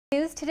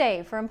News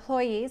today for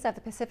employees of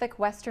the Pacific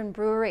Western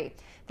Brewery.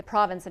 The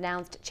province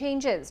announced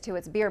changes to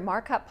its beer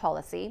markup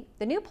policy.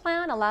 The new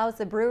plan allows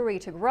the brewery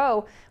to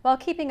grow while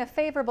keeping a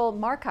favorable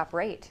markup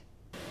rate.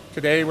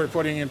 Today we're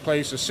putting in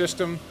place a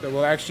system that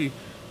will actually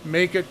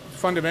make it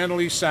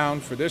fundamentally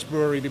sound for this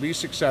brewery to be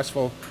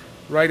successful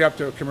right up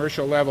to a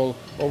commercial level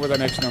over the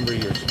next number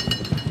of years.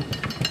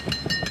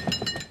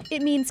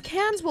 It means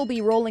cans will be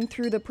rolling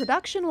through the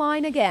production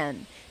line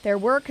again. There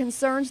were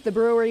concerns the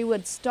brewery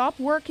would stop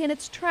work in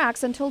its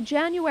tracks until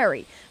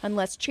January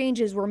unless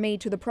changes were made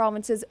to the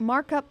province's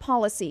markup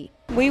policy.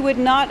 We would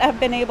not have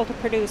been able to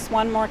produce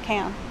one more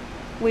can.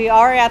 We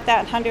are at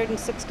that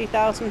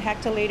 160,000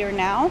 hectoliter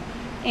now,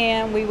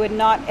 and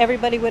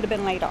everybody would have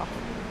been laid off.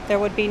 There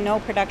would be no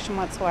production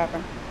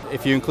whatsoever.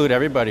 If you include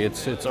everybody,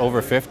 it's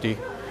over 50.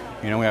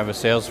 You know, we have a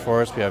sales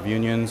force, we have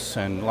unions,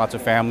 and lots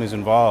of families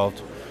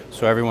involved.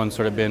 So everyone's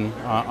sort of been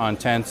on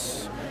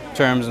tense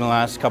terms in the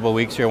last couple of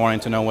weeks here, wanting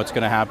to know what's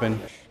going to happen.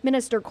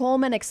 Minister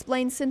Coleman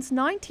explained since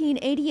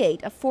 1988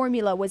 a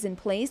formula was in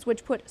place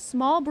which put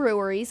small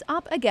breweries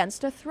up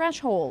against a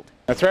threshold.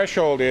 The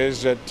threshold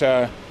is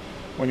that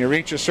when you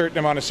reach a certain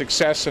amount of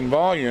success and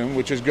volume,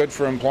 which is good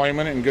for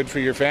employment and good for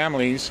your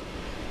families,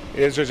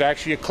 there's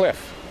actually a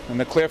cliff. And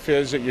the cliff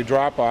is that you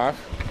drop off,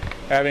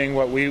 having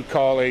what we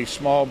call a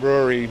small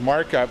brewery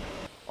markup.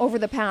 Over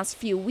the past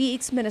few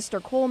weeks, Minister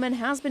Coleman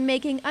has been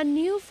making a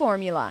new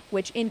formula,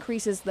 which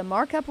increases the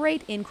markup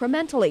rate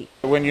incrementally.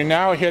 When you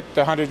now hit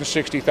the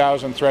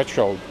 160,000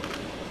 threshold,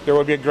 there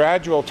will be a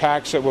gradual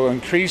tax that will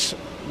increase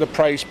the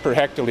price per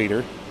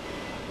hectoliter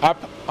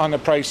up on the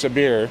price of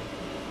beer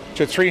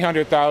to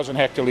 300,000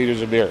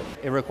 hectoliters of beer.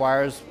 It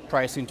requires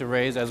pricing to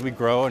raise as we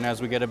grow and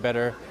as we get a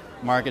better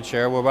market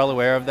share. We're well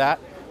aware of that,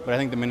 but I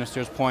think the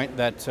minister's point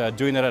that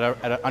doing that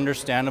at an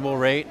understandable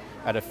rate,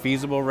 at a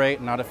feasible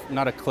rate, not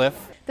a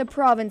cliff. The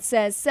province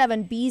says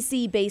 7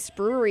 BC-based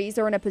breweries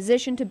are in a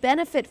position to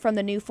benefit from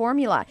the new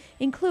formula,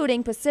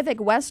 including Pacific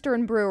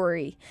Western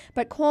Brewery.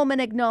 But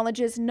Coleman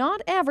acknowledges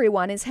not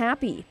everyone is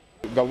happy.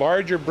 The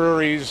larger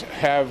breweries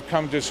have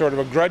come to sort of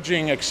a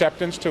grudging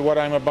acceptance to what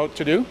I'm about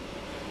to do,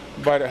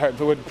 but I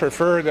would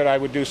prefer that I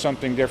would do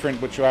something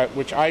different, which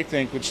I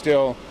think would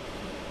still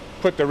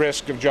put the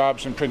risk of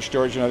jobs in Prince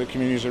George and other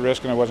communities at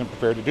risk, and I wasn't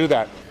prepared to do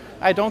that.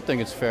 I don't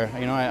think it's fair.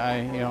 You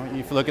know,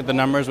 if you look at the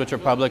numbers, which are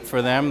public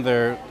for them,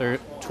 they're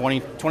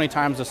 20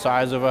 times the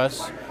size of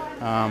us.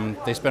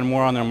 They spend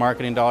more on their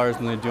marketing dollars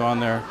than they do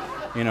on their,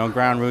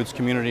 ground roots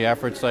community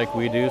efforts like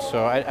we do.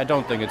 So I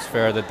don't think it's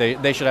fair that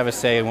they should have a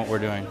say in what we're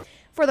doing.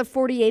 For the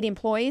 48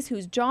 employees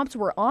whose jobs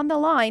were on the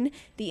line,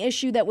 the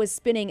issue that was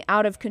spinning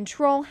out of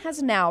control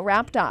has now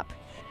wrapped up.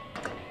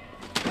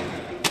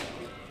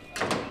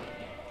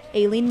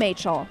 Aileen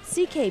Machel,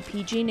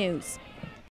 CKPG News.